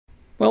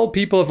Well,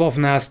 people have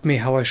often asked me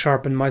how I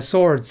sharpen my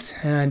swords,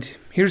 and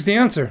here's the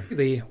answer.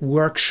 The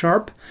Work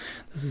Sharp.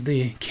 This is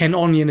the Ken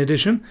Onion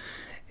edition,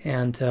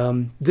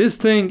 and this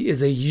thing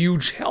is a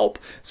huge help.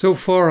 So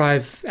far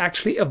I've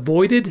actually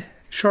avoided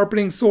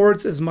sharpening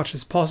swords as much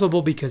as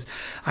possible because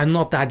I'm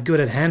not that good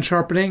at hand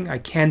sharpening. I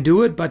can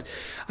do it, but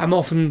I'm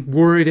often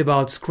worried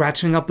about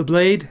scratching up the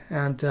blade,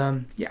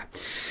 and yeah.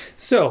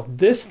 So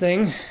this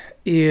thing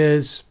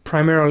is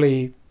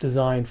primarily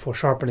designed for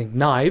sharpening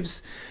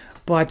knives,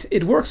 but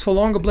it works for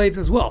longer blades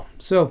as well.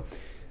 So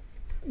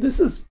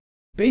this is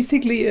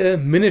basically a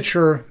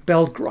miniature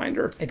belt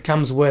grinder. It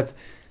comes with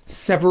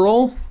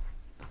several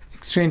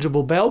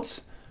exchangeable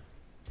belts.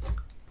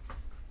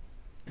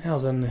 It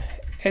has an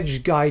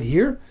edge guide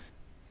here,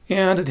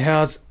 and it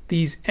has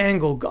these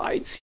angle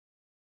guides.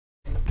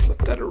 Flip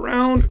that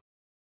around.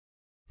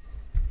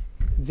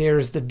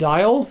 There's the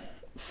dial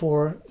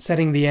for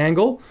setting the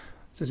angle.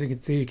 So as you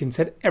can see, you can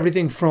set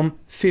everything from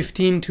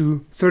 15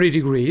 to 30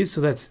 degrees,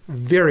 so that's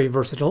very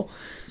versatile.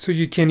 So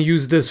you can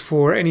use this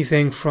for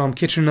anything from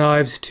kitchen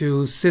knives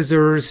to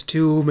scissors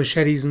to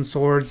machetes and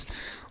swords,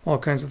 all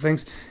kinds of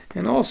things.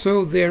 And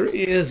also there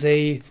is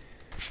a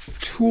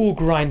tool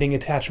grinding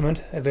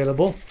attachment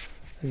available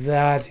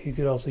that you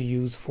could also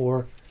use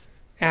for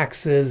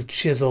axes,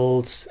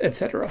 chisels,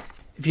 etc.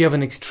 If you have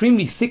an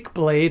extremely thick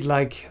blade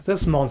like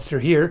this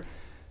monster here,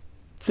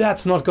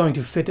 that's not going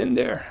to fit in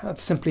there.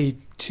 That's simply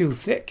too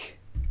thick.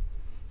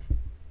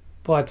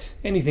 But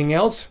anything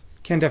else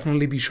can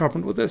definitely be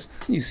sharpened with this.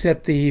 You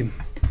set the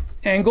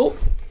angle,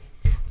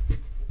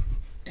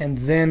 and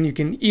then you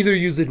can either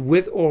use it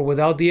with or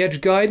without the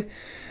edge guide.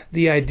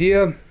 The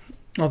idea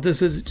of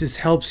this is it just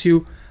helps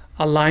you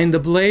align the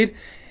blade,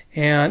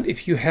 and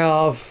if you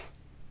have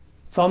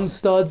thumb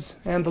studs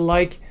and the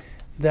like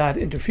that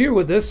interfere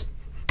with this,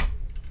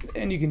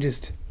 and you can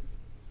just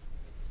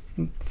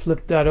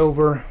flip that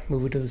over,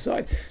 move it to the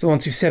side. So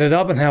once you set it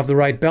up and have the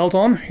right belt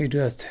on, you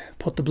just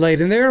put the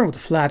blade in there with the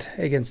flat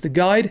against the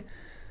guide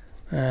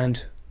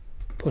and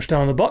push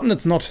down the button.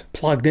 It's not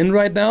plugged in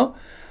right now,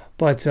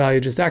 but you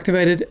just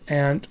activate it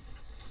and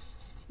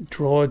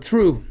draw it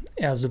through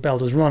as the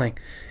belt is running.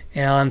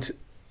 And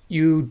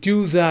you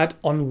do that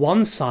on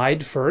one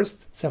side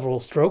first, several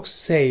strokes,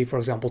 say for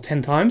example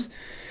 10 times,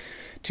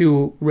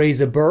 to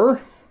raise a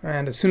burr.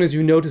 And as soon as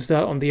you notice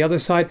that on the other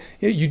side,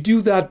 you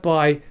do that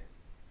by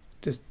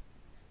just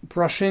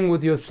brushing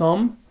with your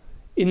thumb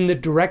in the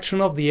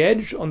direction of the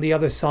edge on the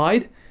other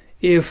side.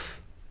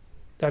 If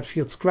that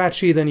feels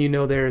scratchy, then you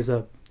know there is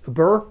a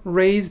burr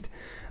raised.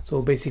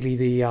 So basically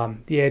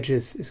the edge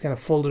is kind of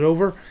folded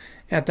over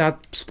at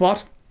that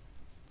spot.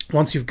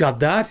 Once you've got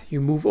that, you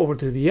move over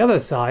to the other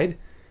side,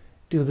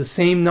 do the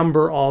same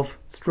number of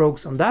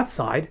strokes on that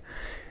side,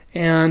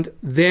 and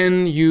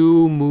then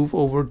you move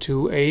over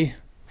to a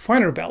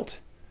finer belt.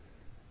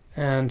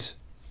 And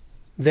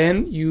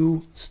then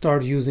you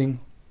start using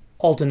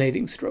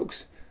alternating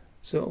strokes.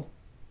 So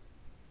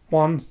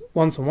once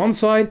on one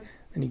side,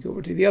 then you go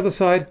over to the other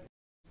side.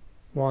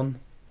 1,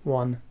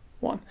 1,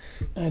 1.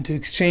 And to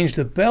exchange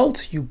the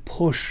belt, you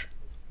push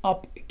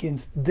up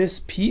against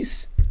this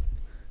piece,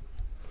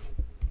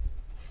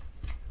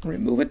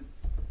 remove it,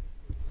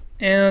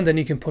 and then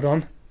you can put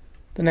on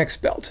the next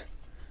belt,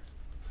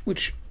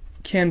 which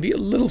can be a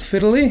little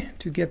fiddly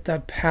to get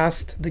that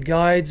past the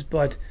guides,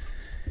 but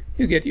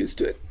you get used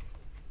to it.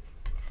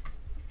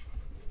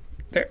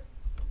 There.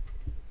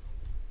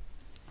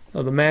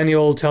 So the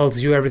manual tells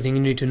you everything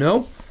you need to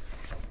know.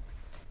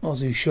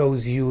 Also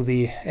shows you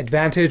the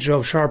advantage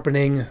of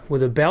sharpening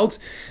with a belt.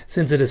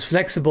 Since it is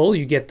flexible,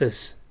 you get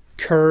this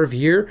curve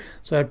here,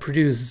 so that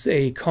produces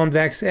a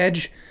convex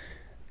edge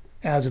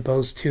as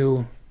opposed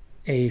to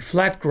a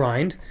flat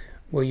grind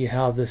where you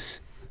have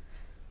this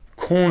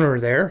corner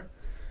there,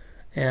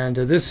 and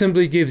this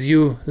simply gives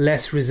you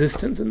less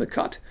resistance in the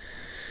cut.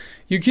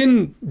 You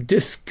can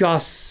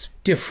discuss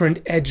different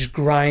edge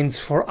grinds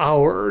for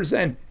hours,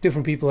 and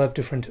different people have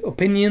different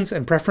opinions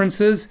and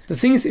preferences. The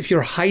thing is, if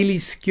you're highly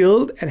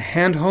skilled at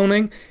hand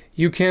honing,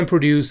 you can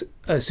produce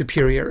a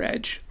superior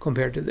edge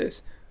compared to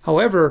this.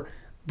 However,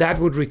 that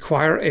would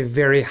require a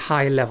very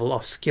high level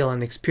of skill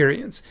and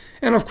experience.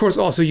 And of course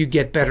also you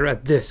get better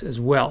at this as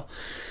well.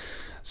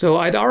 So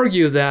I'd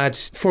argue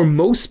that for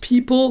most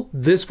people,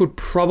 this would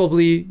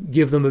probably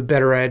give them a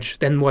better edge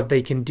than what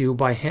they can do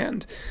by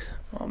hand.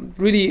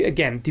 Really,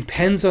 again,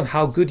 depends on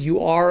how good you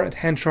are at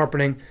hand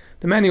sharpening.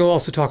 The manual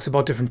also talks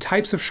about different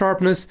types of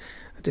sharpness,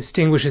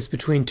 distinguishes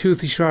between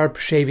toothy sharp,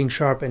 shaving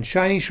sharp, and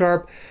shiny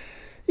sharp.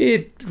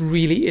 It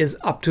really is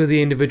up to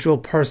the individual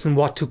person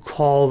what to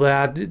call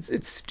that.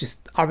 It's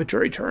just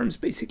arbitrary terms,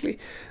 basically.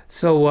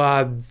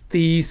 So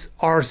these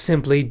are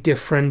simply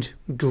different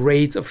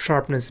grades of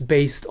sharpness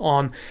based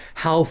on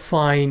how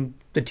fine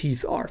the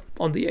teeth are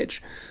on the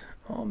edge.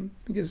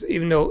 Because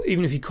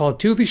even if you call it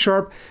toothy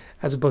sharp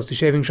as opposed to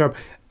shaving sharp,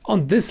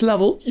 on this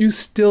level you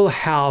still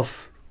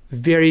have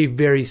very,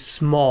 very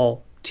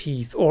small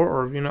teeth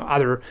or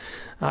other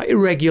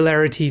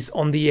irregularities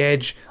on the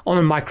edge on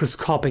a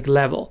microscopic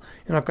level.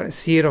 You're not going to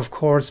see it, of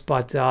course,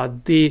 but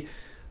the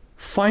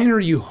finer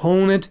you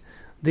hone it,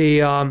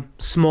 the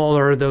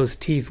smaller those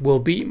teeth will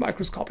be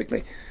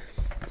microscopically.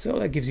 So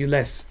that gives you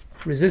less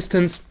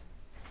resistance.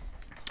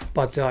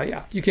 But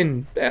yeah, you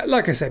can,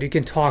 like I said, you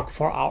can talk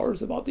for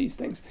hours about these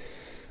things.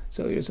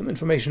 So here's some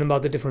information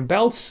about the different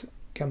belts.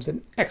 Comes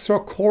in extra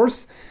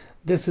coarse.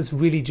 This is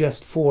really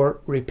just for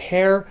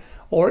repair,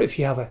 or if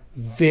you have a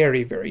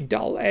very, very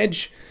dull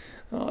edge.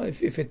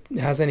 If it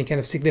has any kind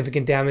of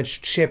significant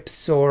damage,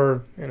 chips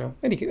or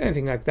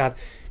anything like that,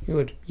 you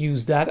would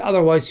use that.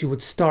 Otherwise, you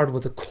would start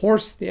with the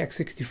coarse, the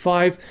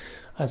X65.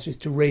 That's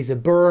just to raise a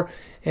burr,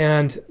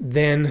 and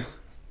then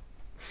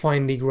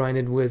finely grind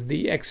it with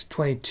the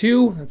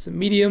X22. That's a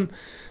medium.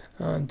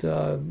 And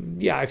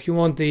yeah, if you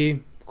want the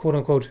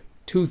quote-unquote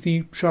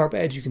toothy sharp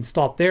edge, you can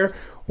stop there,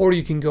 or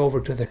you can go over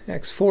to the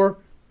X4.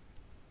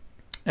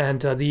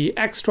 And the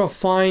extra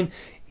fine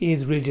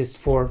is really just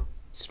for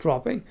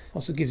stropping.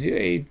 Also gives you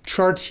a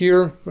chart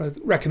here with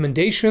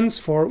recommendations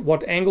for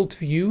what angle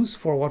to use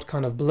for what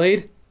kind of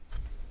blade.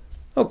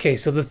 Okay,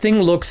 so the thing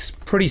looks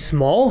pretty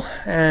small,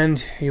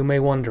 and you may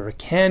wonder,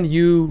 can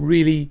you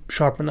really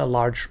sharpen a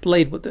large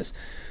blade with this?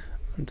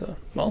 And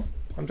well,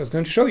 I'm just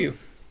going to show you.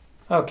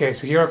 Okay,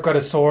 so here I've got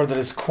a sword that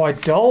is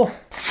quite dull.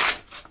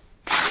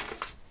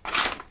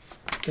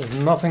 There's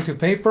nothing to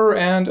paper,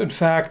 and in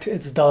fact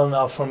it's dull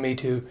enough for me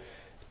to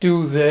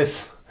do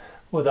this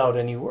without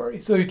any worry.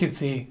 So you can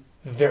see,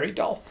 very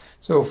dull.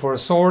 So for a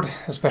sword,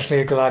 especially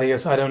a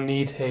gladius, I don't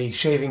need a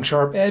shaving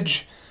sharp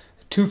edge.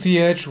 A toothy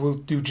edge will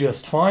do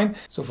just fine.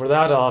 So for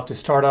that I'll have to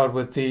start out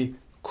with the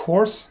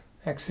coarse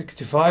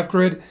X65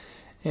 grid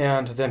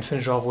and then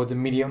finish off with the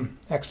medium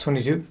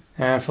X22.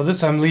 And for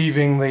this I'm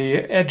leaving the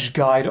edge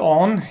guide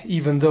on,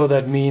 even though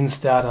that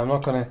means that I'm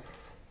not going to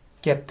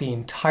get the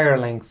entire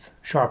length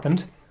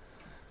sharpened.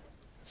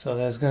 So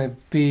there's going to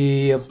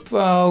be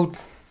about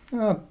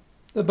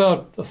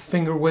a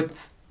finger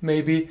width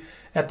maybe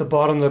at the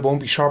bottom that won't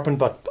be sharpened,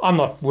 but I'm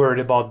not worried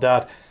about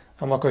that.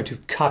 I'm not going to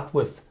cut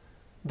with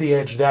the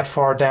edge that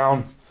far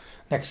down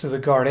next to the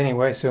guard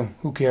anyway, so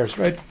who cares,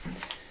 right?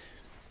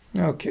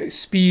 Okay,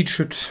 speed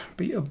should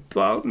be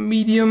about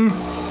medium.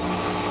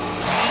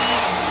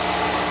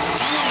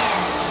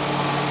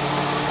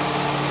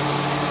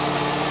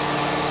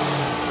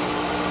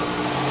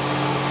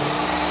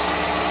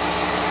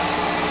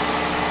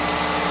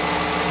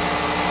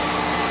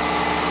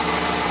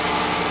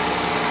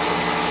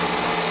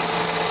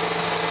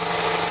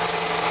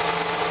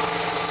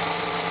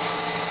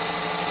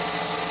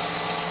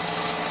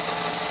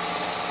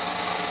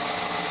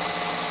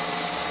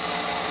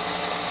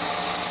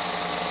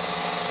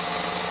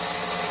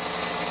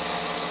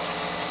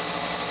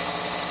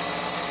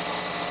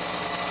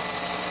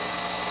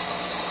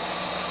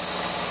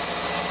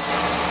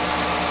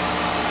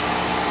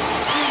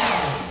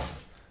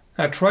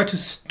 I tried to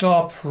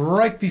stop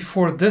right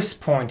before this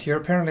point here.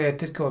 Apparently I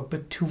did go a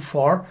bit too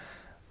far,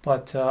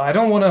 but I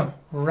don't want to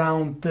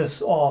round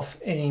this off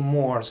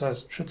anymore. So I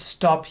should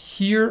stop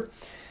here,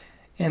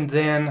 and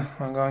then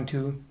I'm going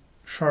to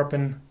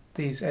sharpen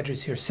these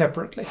edges here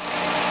separately.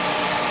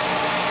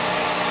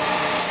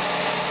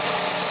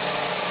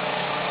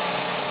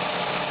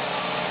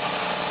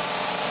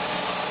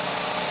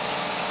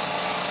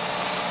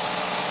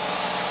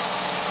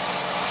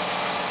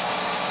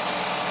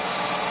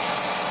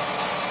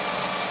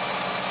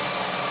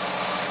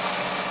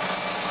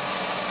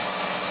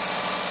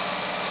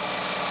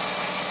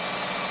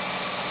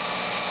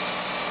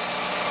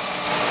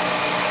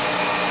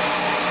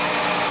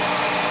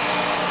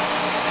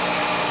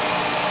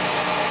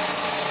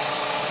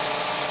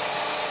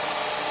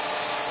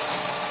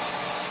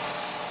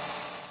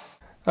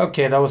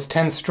 Okay, that was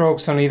 10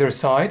 strokes on either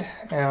side,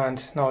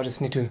 and now I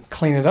just need to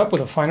clean it up with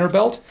a finer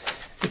belt.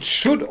 It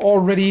should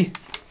already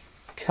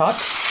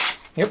cut.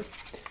 Yep,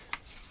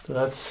 so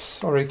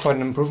that's already quite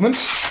an improvement.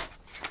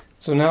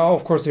 So now,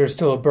 of course, there's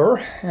still a burr,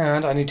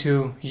 and I need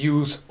to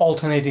use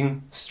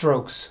alternating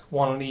strokes,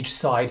 one on each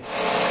side.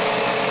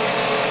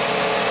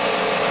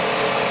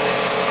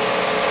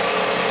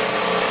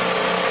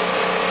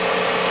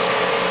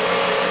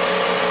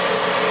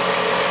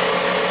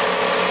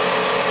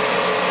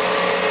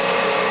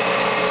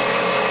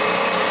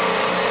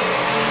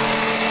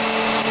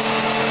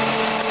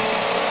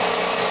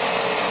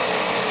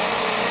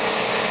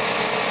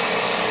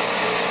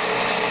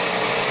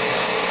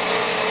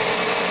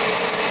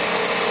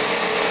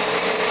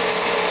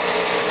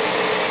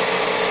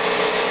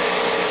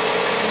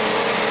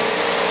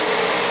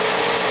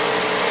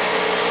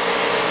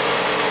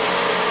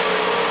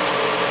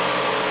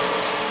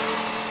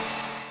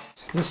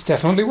 This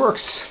definitely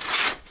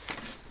works,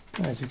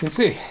 as you can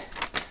see.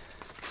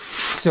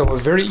 So a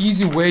very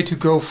easy way to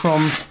go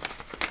from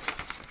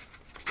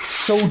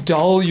so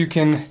dull you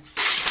can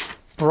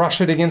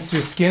brush it against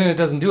your skin and it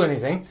doesn't do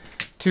anything,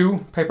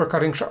 to paper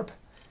cutting sharp.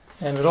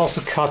 And it also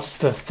cuts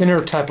the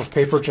thinner type of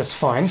paper just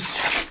fine,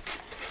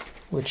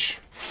 which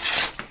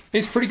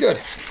is pretty good.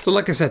 So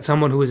like I said,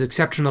 someone who is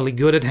exceptionally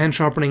good at hand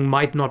sharpening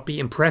might not be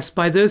impressed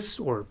by this,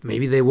 or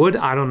maybe they would,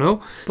 I don't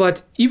know.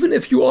 But even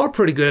if you are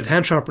pretty good at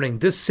hand sharpening,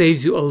 this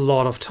saves you a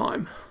lot of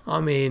time.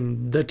 I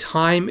mean, the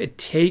time it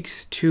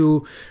takes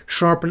to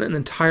sharpen an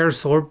entire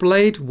sword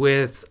blade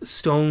with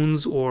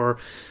stones or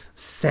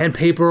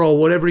sandpaper or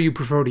whatever you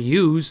prefer to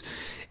use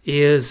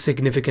is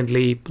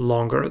significantly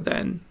longer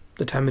than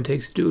the time it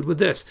takes to do it with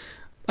this.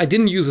 I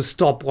didn't use a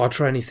stopwatch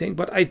or anything,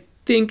 but I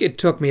think it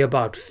took me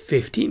about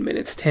 15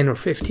 minutes, 10 or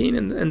 15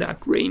 in that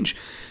range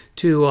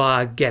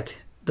to get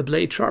the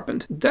blade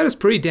sharpened. That is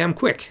pretty damn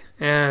quick,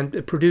 and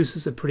it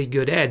produces a pretty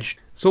good edge.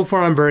 So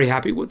far, I'm very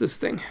happy with this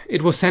thing.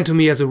 It was sent to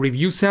me as a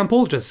review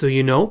sample, just so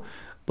you know,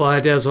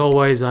 but as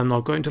always, I'm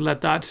not going to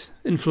let that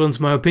influence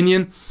my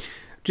opinion.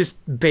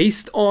 Just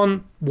based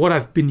on what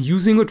I've been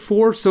using it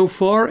for so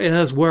far, it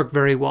has worked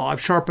very well.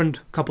 I've sharpened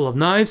a couple of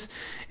knives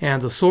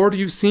and the sword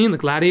you've seen, the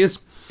Gladius,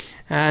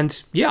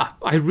 and yeah,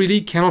 I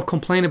really cannot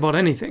complain about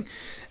anything.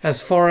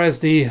 As far as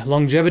the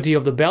longevity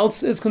of the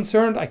belts is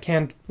concerned, I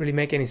can't really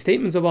make any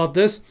statements about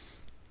this.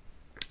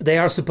 They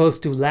are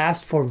supposed to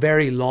last for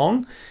very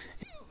long.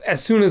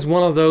 As soon as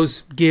one of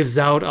those gives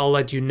out, I'll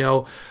let you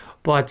know.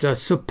 But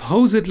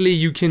supposedly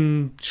you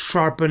can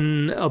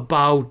sharpen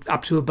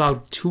up to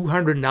about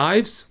 200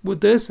 knives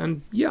with this,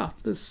 and yeah,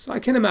 this I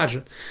can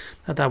imagine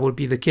that would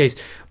be the case.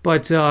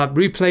 But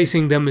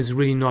replacing them is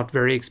really not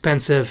very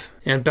expensive,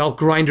 and belt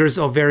grinders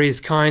of various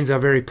kinds are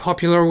very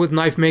popular with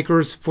knife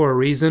makers for a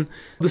reason.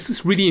 This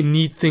is really a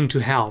neat thing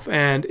to have,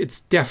 and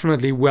it's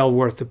definitely well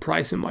worth the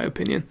price in my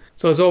opinion.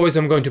 So as always,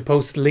 I'm going to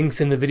post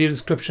links in the video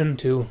description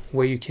to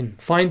where you can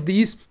find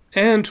these.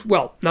 And,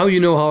 well, now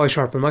you know how I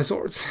sharpen my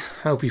swords.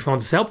 I hope you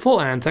found this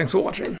helpful, and thanks for watching.